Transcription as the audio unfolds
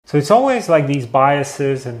So it's always like these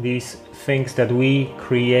biases and these things that we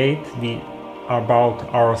create about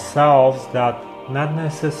ourselves that not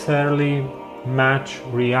necessarily match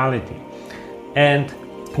reality. And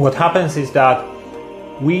what happens is that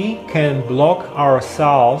we can block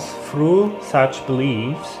ourselves through such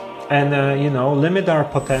beliefs and limit our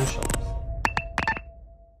potential.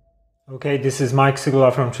 Okay, this is Mike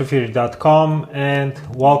Sigula from TrueTheory.com and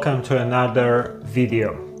welcome to another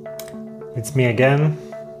video. It's me again,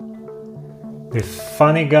 the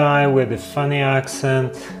funny guy with the funny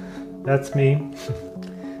accent. That's me.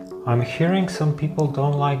 I'm hearing some people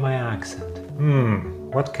don't like my accent.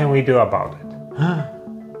 What can we do about it?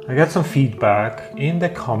 I got some feedback in the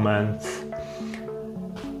comments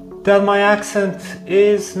that my accent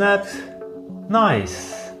is not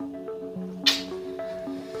nice.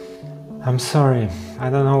 I'm sorry, I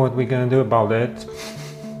don't know what we're gonna do about it.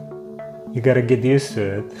 You gotta get used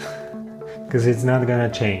to it, because it's not gonna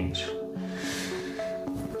change.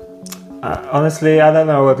 Honestly, I don't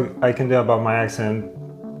know what I can do about my accent.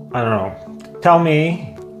 I don't know. Tell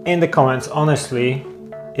me in the comments, honestly,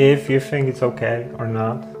 if you think it's okay or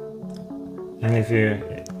not. And if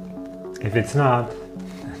it's not,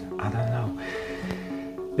 I don't know.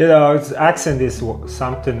 You know, accent is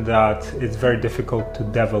something that is very difficult to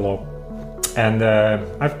develop. And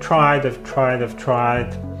I've tried,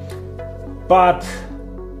 but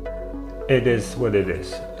it is what it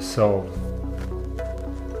is. So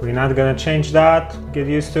we're not gonna change that. Get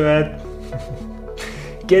used to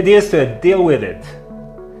it. Get used to it, deal with it.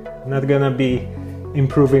 I'm not gonna be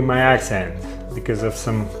improving my accent because of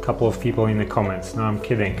some couple of people in the comments. No, I'm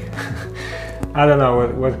kidding. I don't know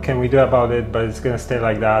what can we do about it, but it's gonna stay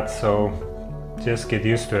like that, so just get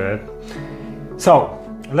used to it. So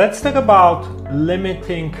let's talk about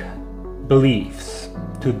limiting beliefs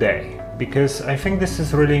today, because I think this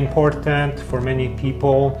is really important for many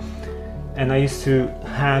people. And I used to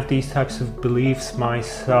have these types of beliefs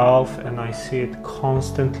myself, and I see it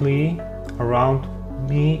constantly around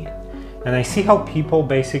me. And I see how people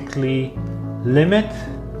basically limit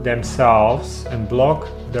themselves and block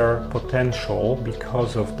their potential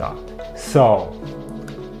because of that. So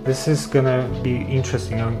this is gonna be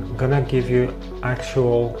interesting. I'm gonna give you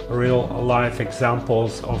actual real life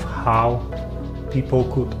examples of how people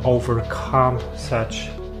could overcome such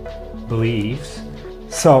beliefs.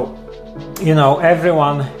 So, you know,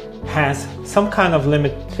 everyone has some kind of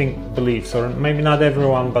limiting beliefs, or maybe not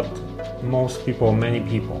everyone, but most people, many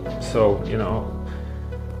people. So, you know,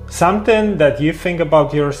 something that you think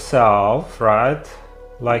about yourself, right?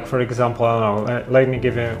 Like, for example, I don't know, let me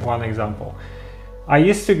give you one example. I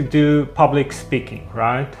used to do public speaking,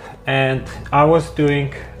 right? And I was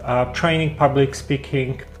doing training public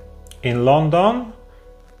speaking in London,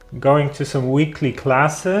 going to some weekly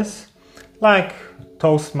classes, like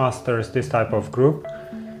Toastmasters, this type of group.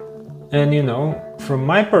 And you know, from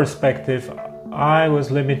my perspective, I was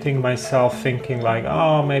limiting myself, thinking like,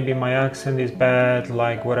 oh, maybe my accent is bad,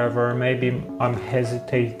 like whatever, maybe I'm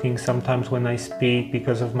hesitating sometimes when I speak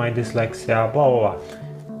because of my dyslexia, blah, blah,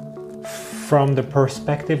 blah. From the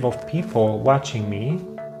perspective of people watching me,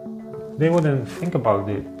 they wouldn't think about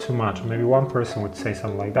it too much. Maybe one person would say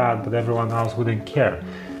something like that, but everyone else wouldn't care.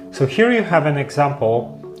 So here you have an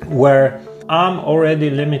example where I'm already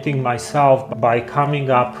limiting myself by coming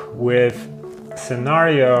up with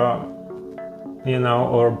scenario, you know,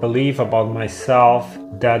 or belief about myself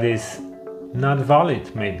that is not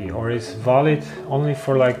valid maybe, or is valid only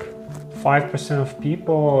for like 5% of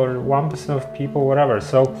people or 1% of people, whatever.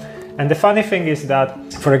 So, and the funny thing is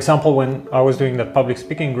that, for example, when I was doing that public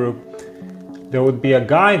speaking group, there would be a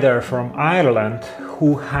guy there from Ireland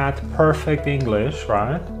who had perfect English,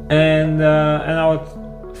 right? And I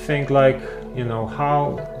would think like, you know,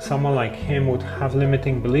 how someone like him would have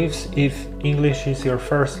limiting beliefs if English is your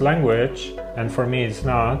first language, and for me it's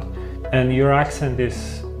not, and your accent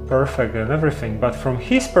is perfect and everything. But from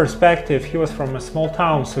his perspective, he was from a small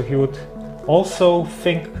town, so he would also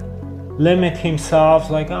limit himself,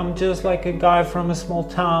 like, I'm just like a guy from a small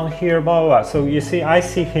town here, blah, blah, blah. So you see, I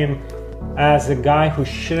see him as a guy who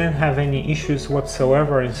shouldn't have any issues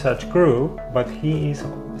whatsoever in such group, but he is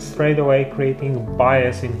straight away creating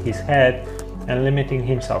bias in his head and limiting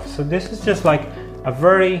himself. So this is just like a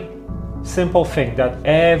very simple thing, that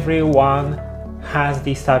everyone has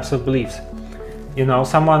these types of beliefs. You know,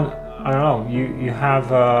 someone, I don't know, you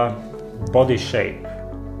have a body shape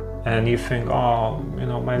and you think, oh, you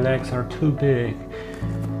know, my legs are too big.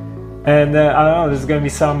 And I don't know, there's gonna be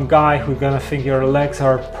some guy who's gonna think your legs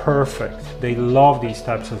are perfect. They love these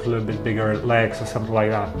types of little bit bigger legs or something like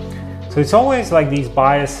that. So it's always like these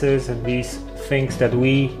biases and these things that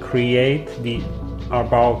we create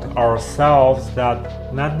about ourselves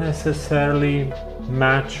that not necessarily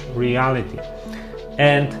match reality.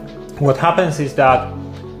 And what happens is that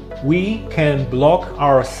we can block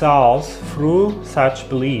ourselves through such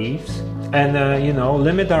beliefs and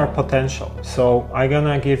limit our potential. So I'm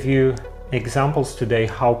gonna give you examples today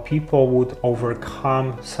how people would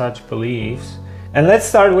overcome such beliefs. And let's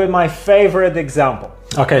start with my favorite example.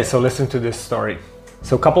 Okay, so listen to this story.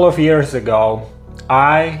 So a couple of years ago,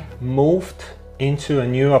 I moved into a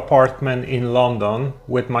new apartment in London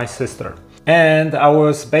with my sister. And I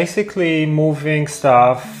was basically moving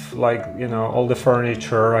stuff, like, all the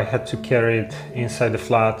furniture. I had to carry it inside the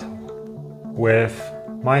flat with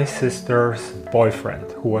my sister's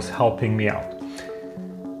boyfriend, who was helping me out.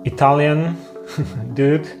 Italian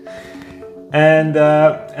dude.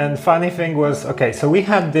 And funny thing was, okay, so we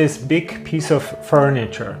had this big piece of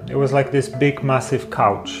furniture. It was like this big massive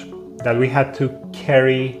couch that we had to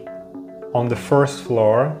carry on the first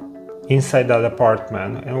floor inside that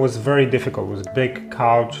apartment, and it was very difficult. It was a big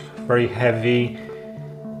couch, very heavy.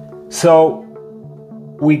 So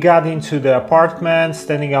we got into the apartment,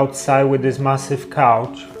 standing outside with this massive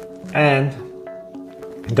couch, and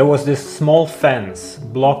there was this small fence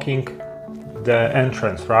blocking the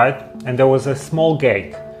entrance, right? And there was a small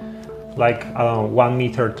gate, like, I don't know, 1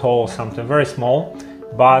 meter tall or something, very small,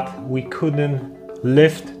 but we couldn't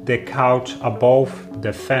lift the couch above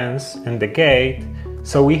the fence and the gate,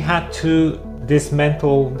 so we had to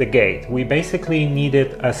dismantle the gate. We basically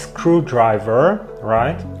needed a screwdriver,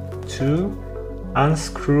 right, to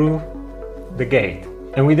unscrew the gate,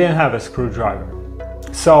 and we didn't have a screwdriver.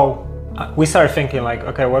 So we started thinking, like,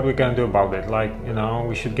 okay, what are we gonna do about it? Like,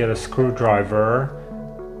 we should get a screwdriver.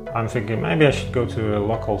 I'm thinking maybe I should go to a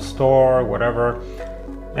local store, whatever.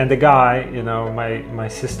 And the guy, my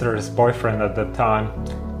sister's boyfriend at that time,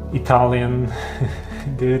 Italian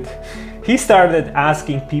dude, he started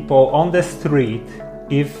asking people on the street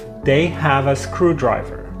if they have a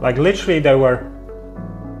screwdriver. Like, literally, there were,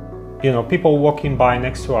 people walking by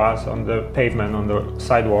next to us on the pavement, on the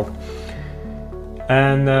sidewalk.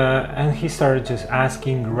 And he started just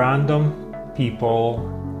asking random people,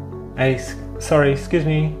 hey, sorry, excuse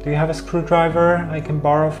me, do you have a screwdriver I can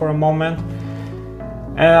borrow for a moment?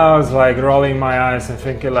 And I was like rolling my eyes and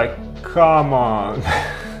thinking, like, come on,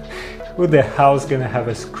 who the hell's gonna have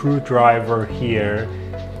a screwdriver here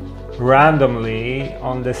randomly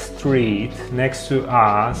on the street next to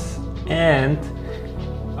us, and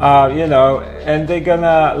and they're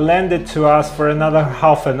gonna lend it to us for another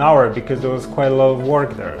half an hour, because there was quite a lot of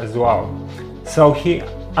work there as well. So he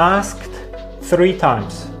asked 3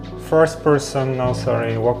 times. First person, no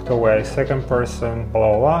sorry, walked away. Second person, blah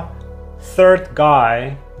blah blah. Third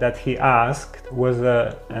guy that he asked was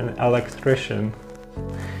an electrician,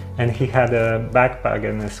 and he had a backpack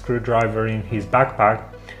and a screwdriver in his backpack,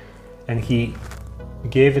 and he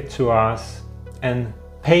gave it to us and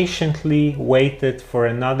patiently waited for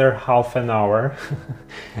another half an hour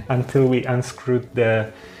until we unscrewed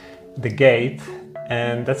the gate,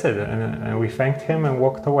 and that's it. And we thanked him and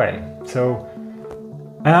walked away. So,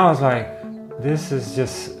 and I was like, this is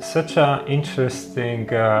just such an interesting,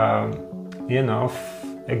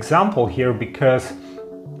 example here, because,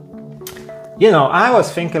 I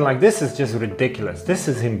was thinking, like, this is just ridiculous. This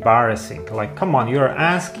is embarrassing. Like, come on, you're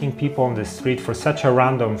asking people on the street for such a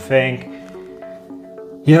random thing.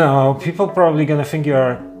 People probably gonna think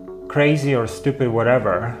you're crazy or stupid,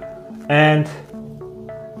 whatever. And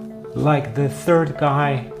like, the third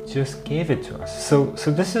guy just gave it to us. So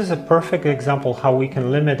this is a perfect example how we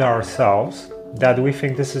can limit ourselves, that we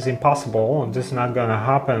think this is impossible and this is not gonna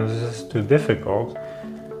happen, this is too difficult.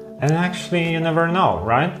 And actually, you never know,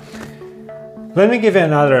 right? Let me give you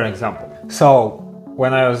another example. So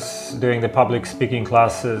when I was doing the public speaking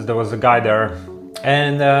classes, there was a guy there,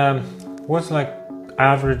 and was like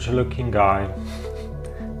average looking guy,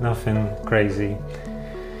 nothing crazy.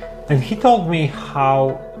 And he told me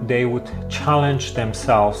how they would challenge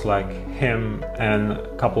themselves, like him and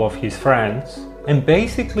a couple of his friends, and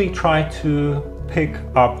basically try to pick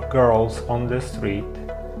up girls on the street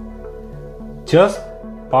just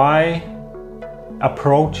by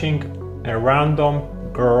approaching a random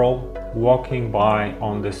girl walking by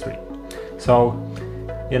on the street. So,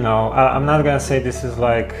 I'm not gonna say this is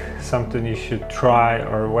like something you should try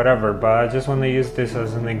or whatever, but I just want to use this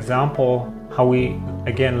as an example how we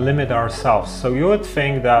again limit ourselves. So you would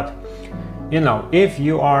think that, if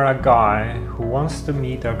you are a guy who wants to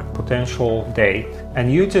meet a potential date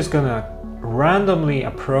and you're just gonna randomly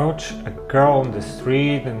approach a girl on the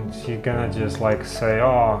street and you're gonna just like say,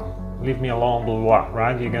 oh, leave me alone, blah blah,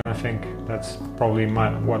 right? You're gonna think that's probably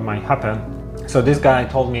what might happen. So this guy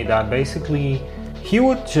told me that basically He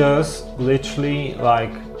would just literally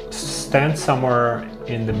like stand somewhere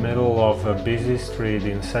in the middle of a busy street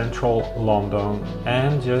in central London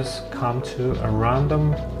and just come to a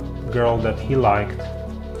random girl that he liked,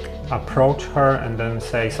 approach her and then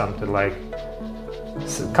say something like,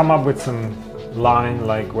 come up with some line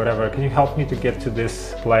like whatever, can you help me to get to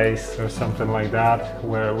this place or something like that,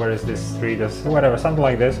 where is this street, or whatever, something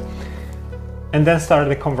like this, and then start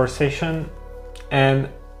the conversation. And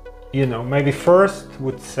you know, maybe first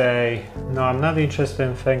would say, no, I'm not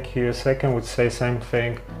interested, thank you. Second would say same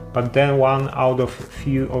thing, but then one out of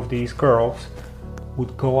few of these girls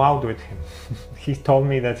would go out with him. He told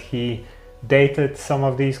me that he dated some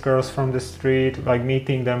of these girls from the street, like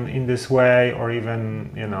meeting them in this way, or even,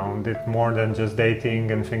 you know, did more than just dating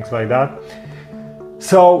and things like that.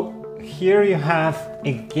 So here you have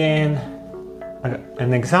again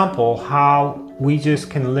an example how we just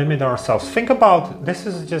can limit ourselves. Think about, this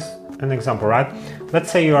is just an example, right? Let's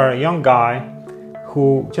say you are a young guy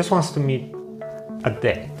who just wants to meet a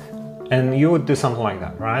date, and you would do something like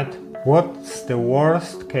that, right? What's the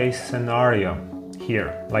worst case scenario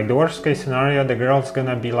here? Like the worst case scenario, the girl's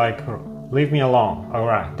gonna be like, leave me alone, all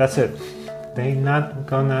right, that's it. They're not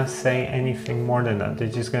gonna say anything more than that. They're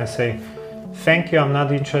just gonna say, thank you, I'm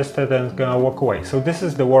not interested, and gonna walk away. So this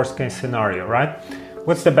is the worst case scenario, right?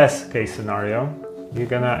 What's the best case scenario? You're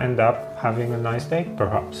gonna end up having a nice date,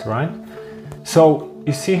 perhaps, right? So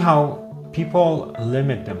you see how people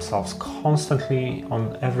limit themselves constantly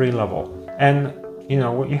on every level. And you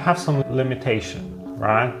know, you have some limitation,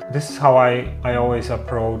 right? This is how I always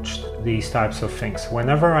approached these types of things.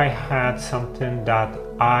 Whenever I had something that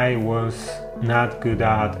I was not good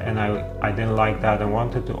at and I didn't like that and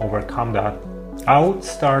wanted to overcome that, I would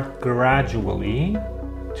start gradually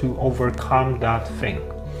to overcome that thing.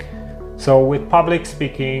 So with public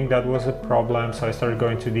speaking, that was a problem, so I started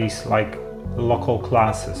going to these like local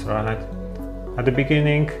classes, right? At the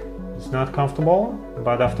beginning, it's not comfortable,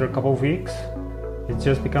 but after a couple of weeks, it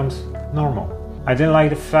just becomes normal. I didn't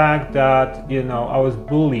like the fact that, you know, I was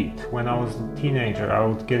bullied when I was a teenager. I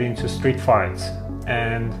would get into street fights,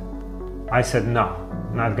 and I said, no,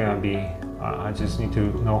 not gonna be. I just need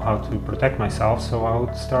to know how to protect myself. So I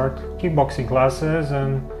would start kickboxing classes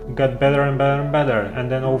and got better and better and better, and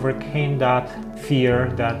then overcame that fear,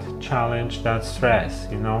 that challenge, that stress,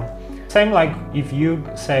 you know. Same like if you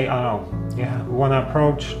say, I don't know, you want to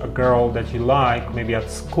approach a girl that you like, maybe at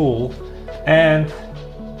school, and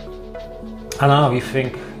I don't know, you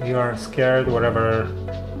think you are scared, whatever,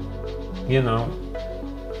 you know.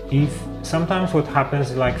 If sometimes what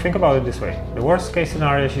happens is, like, think about it this way: the worst case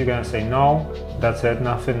scenario is you're gonna say no, that's it,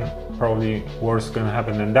 nothing probably worse gonna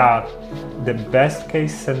happen than that. The best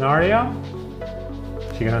case scenario,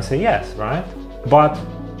 you're gonna say yes, right? But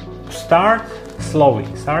start slowly,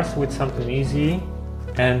 start with something easy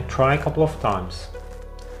and try a couple of times,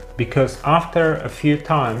 because after a few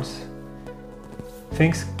times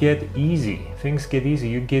things get easy.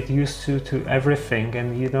 You get used to everything,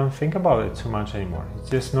 and you don't think about it too much anymore. It's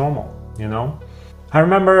just normal, you know. I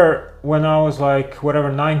remember when I was like,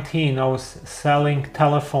 whatever, 19, I was selling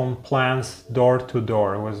telephone plans door to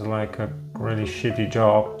door. It was like a really shitty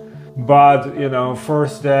job. But, you know,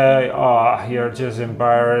 first day, you're just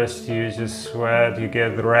embarrassed, you just sweat, you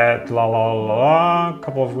get red, la la la la,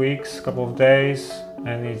 couple of weeks, couple of days,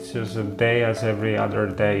 and it's just a day as every other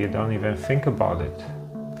day. You don't even think about it,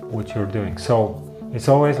 what you're doing. So it's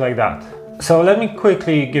always like that. So let me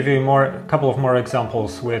quickly give you a couple of more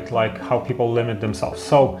examples with like how people limit themselves.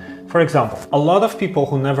 So, for example, a lot of people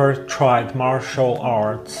who never tried martial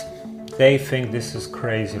arts, they think this is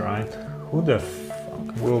crazy, right? Who the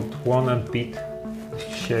would wanna beat the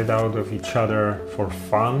shit out of each other for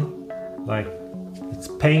fun? Like, it's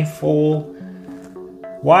painful.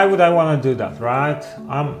 Why would I want to do that, right?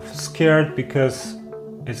 I'm scared because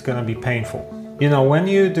it's gonna be painful. You know, when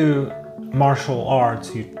you do martial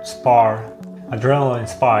arts, you spar, adrenaline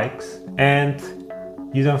spikes, and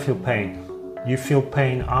you don't feel pain. You feel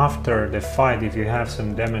pain after the fight if you have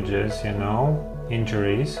some damages, you know,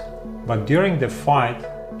 injuries. But during the fight,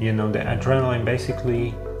 you know, the adrenaline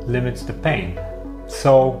basically limits the pain.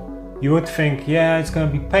 So you would think, yeah, it's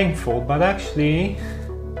gonna be painful, but actually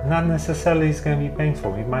not necessarily it's gonna be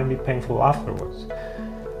painful. It might be painful afterwards.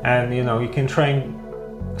 And you know, you can train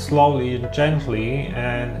slowly and gently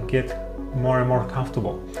and get more and more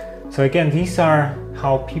comfortable. So again, these are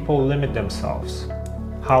how people limit themselves,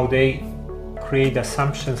 how they create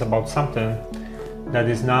assumptions about something that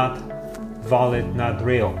is not valid, not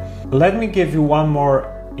real. Let me give you one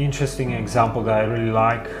more interesting example that I really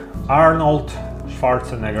like. Arnold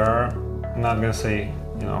Schwarzenegger, I'm not gonna say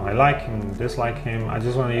you know, I like him, dislike him. I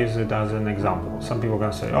just want to use it as an example. Some people are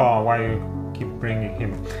going to say, oh, why you keep bringing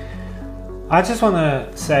him? I just want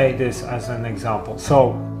to say this as an example.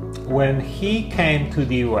 So when he came to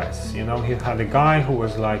the US, you know, he had a guy who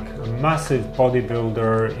was like a massive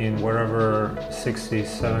bodybuilder in wherever 60s,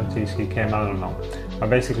 70s he came, I don't know, but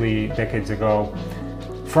basically decades ago,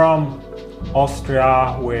 from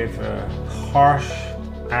Austria with a harsh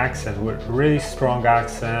accent, with really strong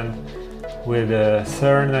accent, with a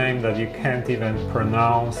surname that you can't even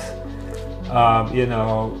pronounce, you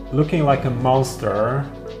know, looking like a monster,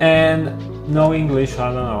 and no English,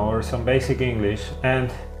 I don't know, or some basic English.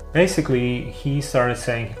 And basically he started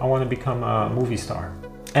saying, I want to become a movie star.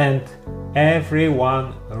 And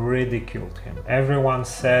everyone ridiculed him. Everyone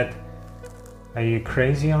said, are you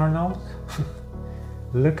crazy, Arnold?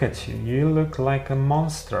 Look at you, you look like a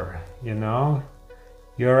monster, you know?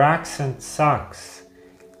 Your accent sucks.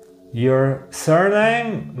 Your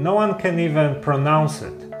surname, no one can even pronounce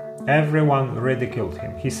it. Everyone ridiculed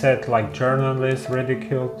him. He said like journalists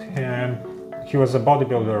ridiculed him. He was a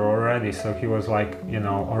bodybuilder already, so he was like, you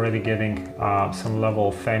know, already getting some level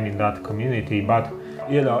of fame in that community. But,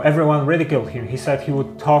 you know, everyone ridiculed him. He said he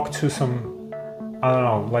would talk to some, I don't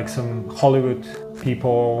know, like some Hollywood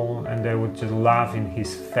people, and they would just laugh in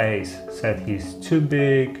his face. Said he's too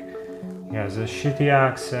big, he has a shitty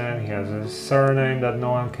accent, he has a surname that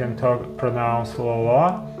no one can pronounce, blah, blah,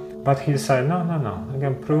 blah. But he said, no, no, no, I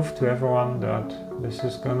can prove to everyone that this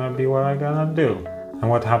is gonna be what I'm gonna do. And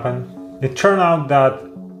what happened? It turned out that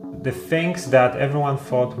the things that everyone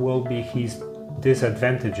thought will be his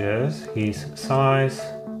disadvantages, his size,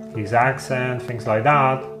 his accent, things like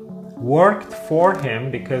that, worked for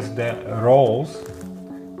him, because the roles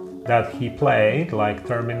that he played, like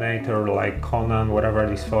Terminator, like Conan, whatever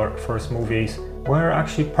these first movies, were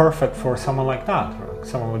actually perfect for someone like that. Right?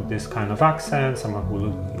 Someone with this kind of accent, someone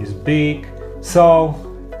who is big. So,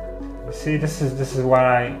 you see, this is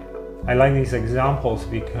why I like these examples,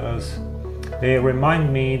 because they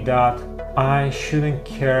remind me that I shouldn't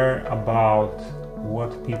care about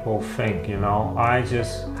what people think, you know. I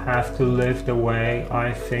just have to live the way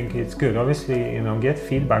I think it's good. Obviously, you know, get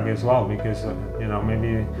feedback as well, because, you know,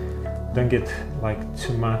 maybe don't get like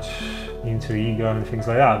too much into ego and things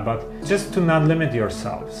like that, but just to not limit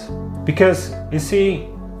yourselves. Because, you see,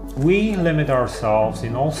 we limit ourselves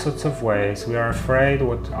in all sorts of ways. We are afraid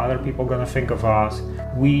what other people are gonna think of us.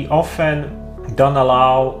 We often don't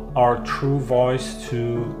allow our true voice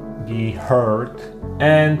to be heard,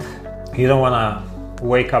 and you don't wanna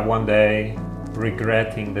wake up one day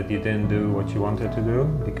regretting that you didn't do what you wanted to do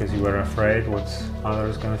because you were afraid what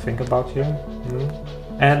others gonna think about you.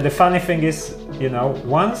 And the funny thing is, you know,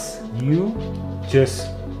 once you just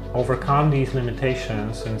overcome these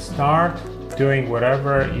limitations and start doing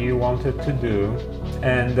whatever you wanted to do,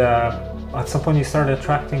 and at some point you start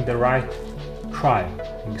attracting the right tribe.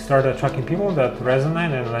 You start attracting people that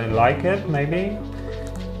resonate and they like it, maybe.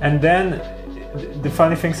 And then the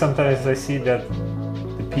funny thing, sometimes I see that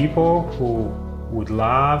the people who would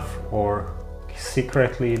laugh or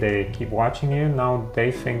secretly they keep watching you, now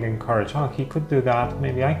they think encouraged, oh, he could do that,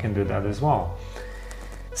 maybe I can do that as well.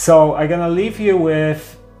 So I'm gonna leave you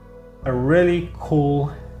with a really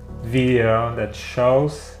cool video that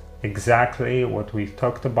shows exactly what we've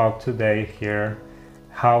talked about today here.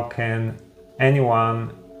 How can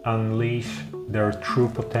anyone unleash their true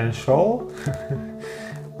potential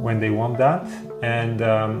when they want that, and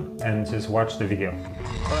just watch the video.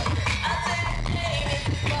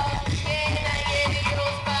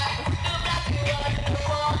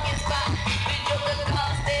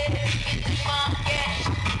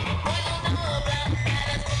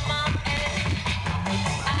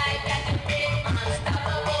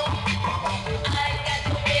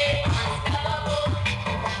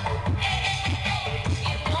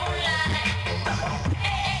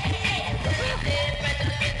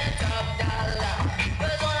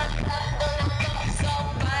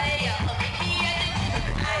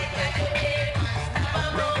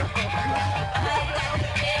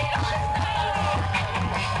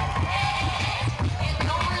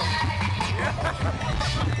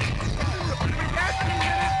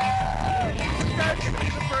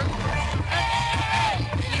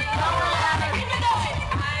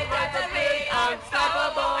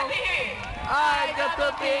 I got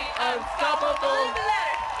to be unstoppable.